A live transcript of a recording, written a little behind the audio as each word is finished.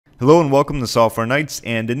Hello and welcome to Software Nights,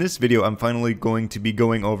 and in this video I'm finally going to be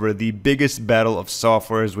going over the biggest battle of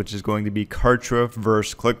softwares, which is going to be Kartra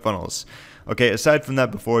vs ClickFunnels. Okay, aside from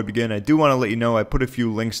that, before I begin, I do want to let you know I put a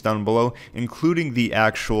few links down below, including the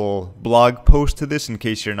actual blog post to this in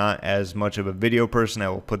case you're not as much of a video person. I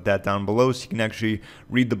will put that down below so you can actually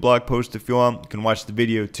read the blog post if you want. You can watch the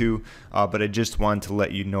video too, but I just wanted to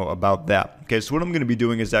let you know about that. Okay, so what I'm going to be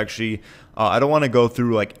doing is actually, I don't want to go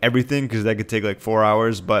through like everything because that could take like 4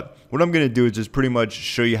 hours, but what I'm going to do is just pretty much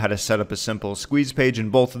show you how to set up a simple squeeze page in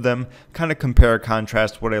both of them, kind of compare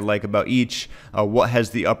contrast what I like about each, what has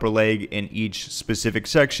the upper leg in each specific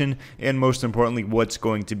section, and most importantly, what's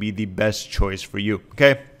going to be the best choice for you.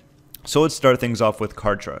 Okay, so let's start things off with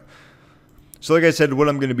Kartra. So like I said, what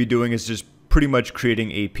I'm going to be doing is just pretty much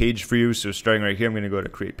creating a page for you. So starting right here, I'm going to go to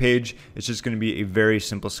create page. It's just going to be a very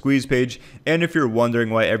simple squeeze page. And if you're wondering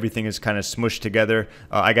why everything is kind of smushed together,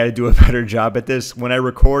 I got to do a better job at this. When I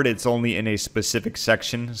record, it's only in a specific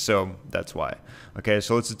section, so that's why. Okay,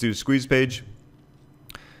 so let's just do squeeze page.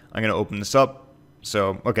 I'm going to open this up.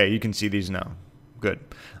 So, okay, you can see these now. Good.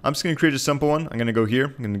 I'm just going to create a simple one. I'm going to go here.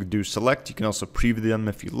 I'm going to do select. You can also preview them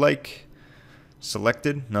if you like.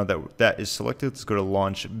 Selected. Now that that is selected, let's go to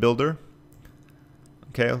launch builder.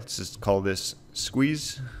 Okay, let's just call this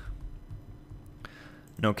squeeze.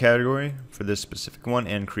 No category for this specific one,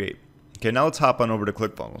 and create. Okay, now let's hop on over to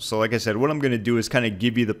ClickFunnels. So like I said, what I'm going to do is kind of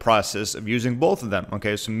give you the process of using both of them.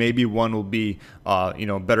 Okay, so maybe one will be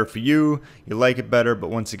better for you. You like it better,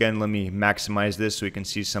 but once again, let me maximize this so we can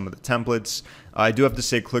see some of the templates. I do have to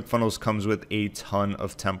say ClickFunnels comes with a ton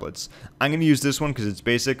of templates. I'm going to use this one because it's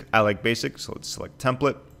basic. I like basic, so let's select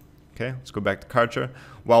template. Okay, let's go back to Kartra.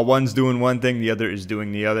 While one's doing one thing, the other is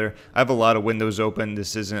doing the other. I have a lot of windows open.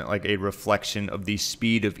 This isn't like a reflection of the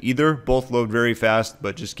speed of either. Both load very fast,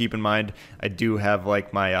 but just keep in mind, I do have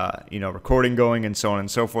like my recording going and so on and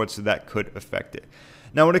so forth, so that could affect it.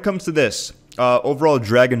 Now, when it comes to this, overall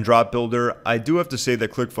drag and drop builder, I do have to say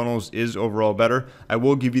that ClickFunnels is overall better. I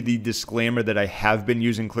will give you the disclaimer that I have been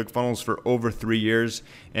using ClickFunnels for over 3 years,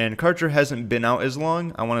 and Kartra hasn't been out as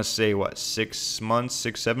long. I want to say, what, 6 months,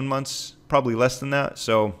 7 months, probably less than that.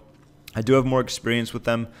 So I do have more experience with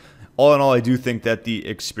them. All in all, I do think that the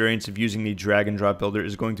experience of using the drag and drop builder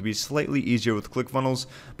is going to be slightly easier with ClickFunnels,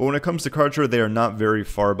 but when it comes to Kartra, they are not very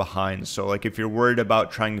far behind. So like if you're worried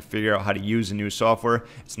about trying to figure out how to use a new software,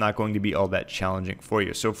 it's not going to be all that challenging for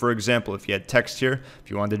you. So for example, if you had text here, if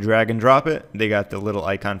you wanted to drag and drop it, they got the little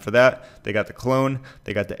icon for that. They got the clone,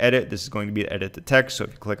 they got the edit. This is going to be edit the text. So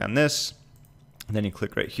if you click on this, and then you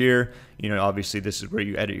click right here, obviously this is where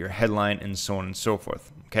you edit your headline and so on and so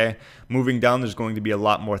forth. Okay, moving down, there's going to be a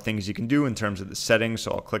lot more things you can do in terms of the settings.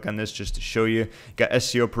 So I'll click on this just to show you. Got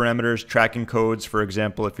SEO parameters, tracking codes. For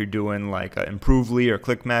example, if you're doing like Improvely or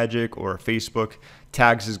ClickMagic or Facebook,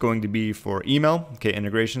 tags is going to be for email. Okay,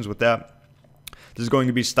 integrations with that. This is going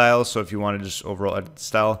to be styles, so if you want to just overall edit the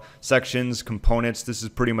style. Sections, components, this is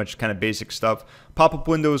pretty much kind of basic stuff. Pop-up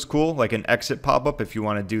window is cool, like an exit pop-up if you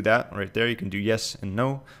want to do that. Right there, you can do yes and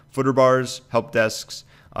no. Footer bars, help desks,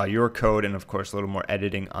 your code, and of course a little more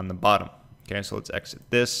editing on the bottom. Okay, so let's exit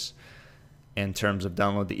this. In terms of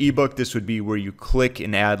download the ebook, this would be where you click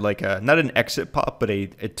and add like a, not an exit pop, but a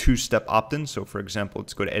two-step opt-in. So for example,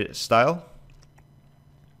 let's go to edit style.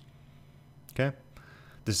 Okay.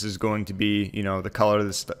 This is going to be, the color,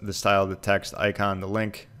 the style, the text, icon, the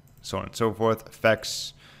link, so on and so forth.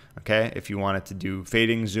 Effects, okay? If you wanted to do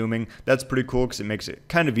fading, zooming, that's pretty cool because it makes it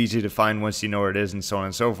kind of easy to find once you know where it is and so on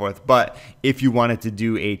and so forth. But if you wanted to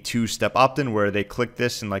do a two-step opt-in where they click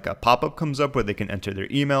this and like a pop-up comes up where they can enter their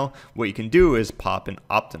email, what you can do is pop an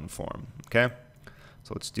opt-in form, okay?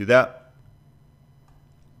 So let's do that.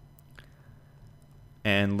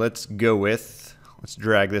 And let's go with, let's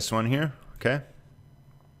drag this one here, okay?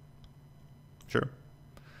 Sure.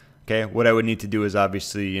 Okay, what I would need to do is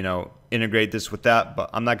obviously, integrate this with that, but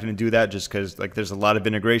I'm not going to do that just because like there's a lot of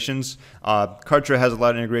integrations. Kartra has a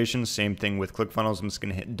lot of integrations, same thing with ClickFunnels. I'm just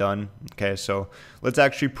going to hit done. Okay, so let's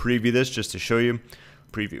actually preview this just to show you.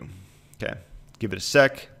 Preview. Okay, give it a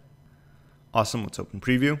sec. Awesome, let's open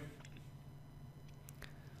preview.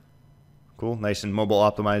 Cool, nice and mobile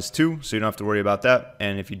optimized too, so you don't have to worry about that.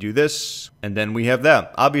 And if you do this, and then we have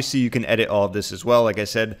that. Obviously, you can edit all of this as well. Like I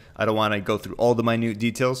said, I don't want to go through all the minute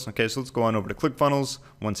details. Okay, so let's go on over to ClickFunnels.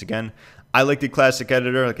 Once again, I like the classic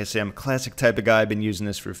editor. Like I say, I'm a classic type of guy. I've been using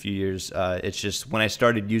this for a few years. It's just when I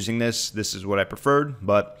started using this is what I preferred,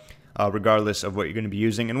 but regardless of what you're going to be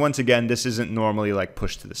using. And once again, this isn't normally like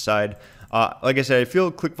pushed to the side. Like I said, I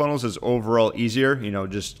feel ClickFunnels is overall easier.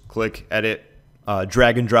 Just click, edit,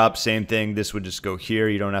 drag and drop, same thing. This would just go here.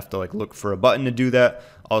 You don't have to like look for a button to do that.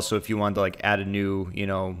 Also, if you want to like add a new,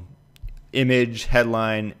 image,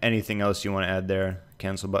 headline, anything else you want to add there,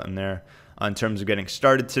 cancel button there. In terms of getting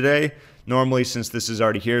started today, normally, since this is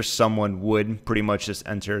already here, someone would pretty much just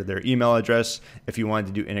enter their email address. If you wanted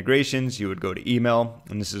to do integrations, you would go to email,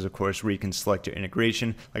 and this is of course where you can select your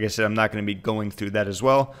integration. Like I said, I'm not going to be going through that as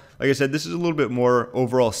well. Like I said, this is a little bit more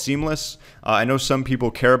overall seamless. I know some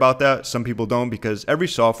people care about that, some people don't, because every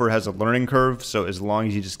software has a learning curve. So as long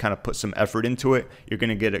as you just kind of put some effort into it, you're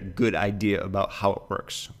going to get a good idea about how it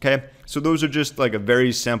works. Okay, so those are just like a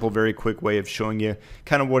very simple, very quick way of showing you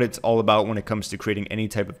kind of what it's all about when it comes to creating any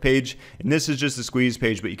type of page. And this is just a squeeze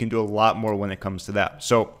page, but you can do a lot more when it comes to that.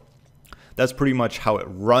 So that's pretty much how it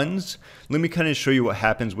runs. Let me kind of show you what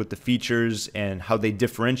happens with the features and how they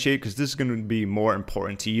differentiate, because this is going to be more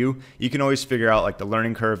important to you. You can always figure out like the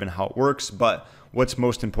learning curve and how it works, but what's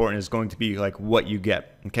most important is going to be like what you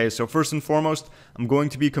get. Okay, so first and foremost, I'm going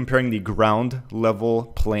to be comparing the ground level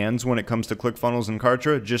plans when it comes to ClickFunnels and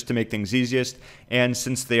Kartra, just to make things easiest. And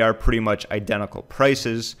since they are pretty much identical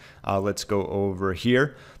prices, let's go over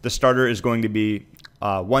here. The starter is going to be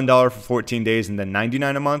 $1 for 14 days and then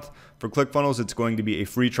 $99 a month. For ClickFunnels, it's going to be a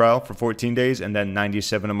free trial for 14 days and then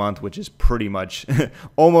 $97 a month, which is pretty much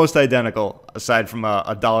almost identical, aside from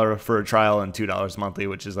a $1 for a trial and $2 monthly,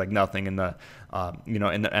 which is like nothing in the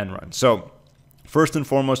in the end run. So first and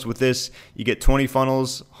foremost with this, you get 20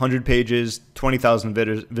 funnels, 100 pages, 20,000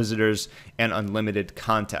 visitors, and unlimited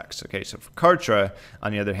contacts. Okay, so for Kartra,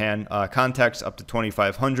 on the other hand, contacts up to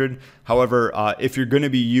 2,500. However, if you're going to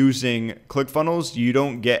be using ClickFunnels, you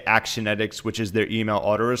don't get Actionetics, which is their email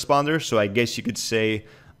autoresponder. So I guess you could say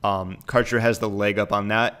Kartra has the leg up on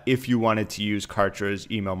that if you wanted to use Kartra's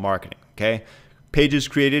email marketing. Okay, pages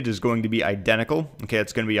created is going to be identical. Okay,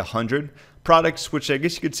 it's going to be 100. Products, which I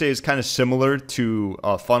guess you could say is kind of similar to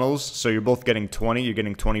funnels. So you're both getting 20. You're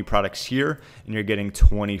getting 20 products here, and you're getting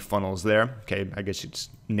 20 funnels there. Okay, I guess it's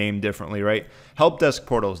named differently, right? Helpdesk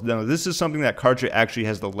Portals. Now, this is something that Kartra actually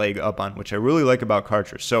has the leg up on, which I really like about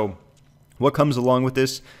Kartra. So what comes along with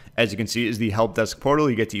this, as you can see, is the Helpdesk Portal.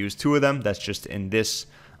 You get to use 2 of them. That's just in this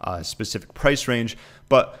specific price range.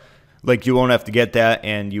 But like, you won't have to get that,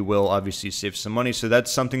 and you will obviously save some money. So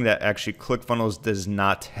that's something that actually ClickFunnels does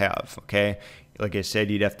not have. Okay, like I said,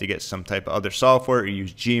 you'd have to get some type of other software or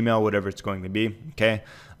use Gmail, whatever it's going to be. Okay,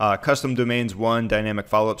 custom domains 1, dynamic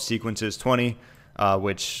follow-up sequences 20,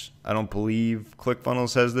 which I don't believe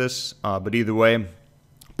ClickFunnels has this, but either way,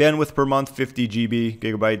 bandwidth per month 50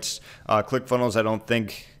 gigabytes. ClickFunnels I don't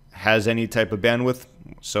think has any type of bandwidth,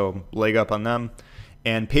 so leg up on them.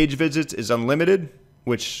 And page visits is unlimited,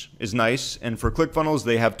 which is nice. And for ClickFunnels,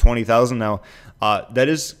 they have 20,000 now. That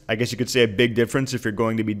is, I guess you could say, a big difference if you're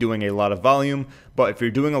going to be doing a lot of volume. But if you're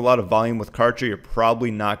doing a lot of volume with Kartra, you're probably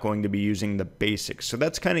not going to be using the basics. So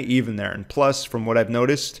that's kind of even there. And plus, from what I've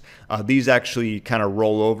noticed, these actually kind of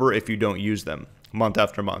roll over if you don't use them month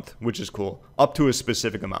after month, which is cool, up to a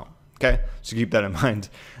specific amount. Okay, so keep that in mind.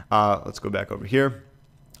 Let's go back over here.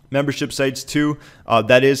 Membership sites too,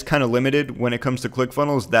 that is kind of limited when it comes to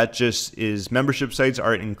ClickFunnels. That just is, membership sites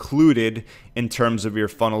are included in terms of your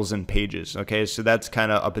funnels and pages. Okay, so that's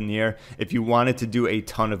kind of up in the air. If you wanted to do a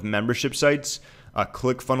ton of membership sites,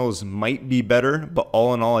 ClickFunnels might be better, but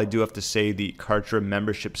all in all, I do have to say the Kartra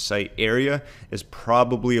membership site area is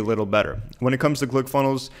probably a little better. When it comes to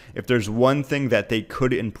ClickFunnels, if there's one thing that they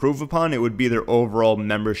could improve upon, it would be their overall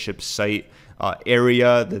membership site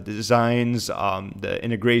area, the designs, the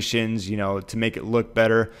integrations, to make it look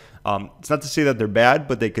better. It's not to say that they're bad,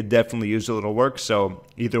 but they could definitely use a little work. So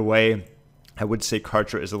either way, I would say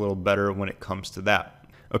Kartra is a little better when it comes to that.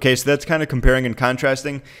 Okay, so that's kind of comparing and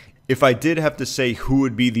contrasting. If I did have to say who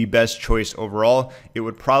would be the best choice overall, it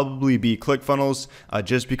would probably be ClickFunnels,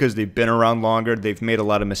 just because they've been around longer. They've made a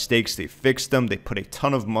lot of mistakes. They fixed them. They put a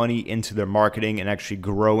ton of money into their marketing and actually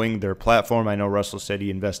growing their platform. I know Russell said he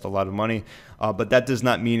invests a lot of money, but that does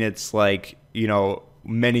not mean it's like,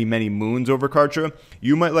 many moons over Kartra.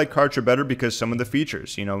 You might like Kartra better because some of the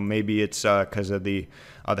features, maybe it's because of the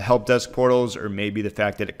Helpdesk Portals, or maybe the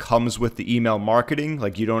fact that it comes with the email marketing.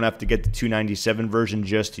 Like, you don't have to get the 297 version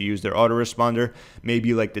just to use their autoresponder. Maybe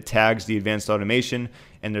you like the tags, the advanced automation,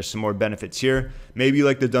 and there's some more benefits here. Maybe you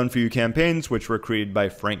like the done for you campaigns, which were created by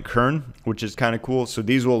Frank Kern, which is kind of cool. So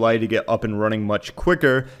these will allow you to get up and running much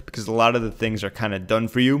quicker because a lot of the things are kind of done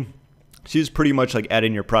for you. So you just pretty much like add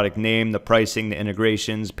in your product name, the pricing, the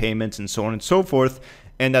integrations, payments, and so on and so forth.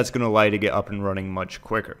 And that's going to allow you to get up and running much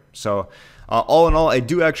quicker. So all in all, I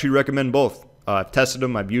do actually recommend both. I've tested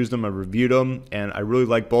them, I've used them, I've reviewed them, and I really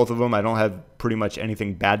like both of them. I don't have pretty much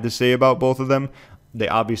anything bad to say about both of them. They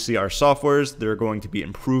obviously are softwares. There are going to be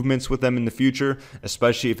improvements with them in the future,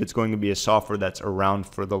 especially if it's going to be a software that's around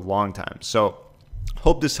for the long time. So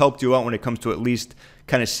Hope this helped you out when it comes to at least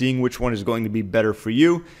kind of seeing which one is going to be better for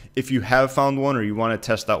you. If you have found one, or you want to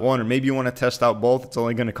test out one, or maybe you want to test out both, it's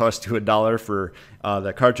only going to cost you $1 for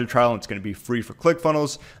that Kartra trial, and it's going to be free for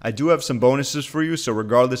ClickFunnels. I do have some bonuses for you, so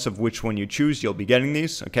regardless of which one you choose, you'll be getting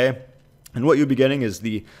these, okay? And what you'll be getting is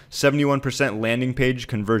the 71% landing page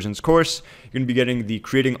conversions course. You're going to be getting the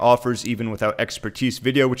creating offers even without expertise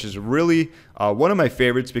video, which is really one of my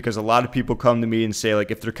favorites, because a lot of people come to me and say,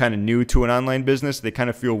 like, if they're kind of new to an online business, they kind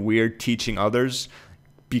of feel weird teaching others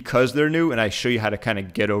because they're new, and I show you how to kind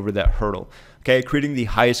of get over that hurdle. Okay, creating the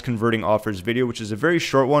highest converting offers video, which is a very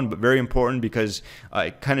short one, but very important, because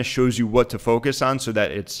it kind of shows you what to focus on so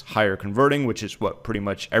that it's higher converting, which is what pretty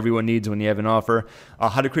much everyone needs when you have an offer.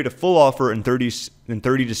 How to create a full offer in 30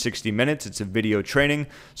 to 60 minutes. It's a video training.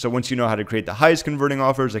 So once you know how to create the highest converting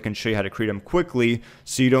offers, I can show you how to create them quickly,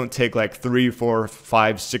 so you don't take like 3, 4,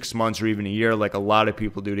 5, 6 months or even a year like a lot of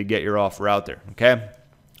people do to get your offer out there, okay?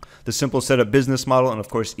 The simple setup business model, and of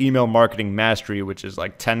course email marketing mastery, which is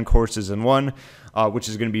like 10 courses in one, which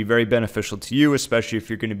is going to be very beneficial to you, especially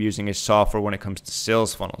if you're going to be using a software when it comes to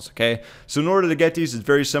sales funnels. Okay, so in order to get these, it's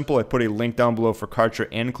very simple. I put a link down below for Kartra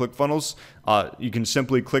and ClickFunnels. You can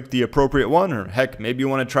simply click the appropriate one, or heck, maybe you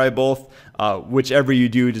want to try both. Whichever you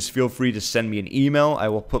do, just feel free to send me an email. I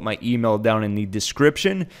will put my email down in the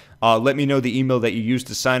description. Let me know the email that you used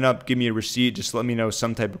to sign up. Give me a receipt. Just let me know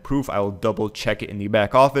some type of proof. I will double check it in the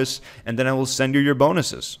back office, and then I will send you your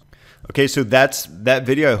bonuses. Okay, so that's that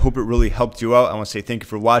video. I hope it really helped you out. I want to say thank you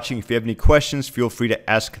for watching. If you have any questions, feel free to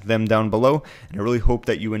ask them down below. And I really hope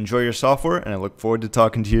that you enjoy your software, and I look forward to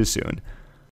talking to you soon.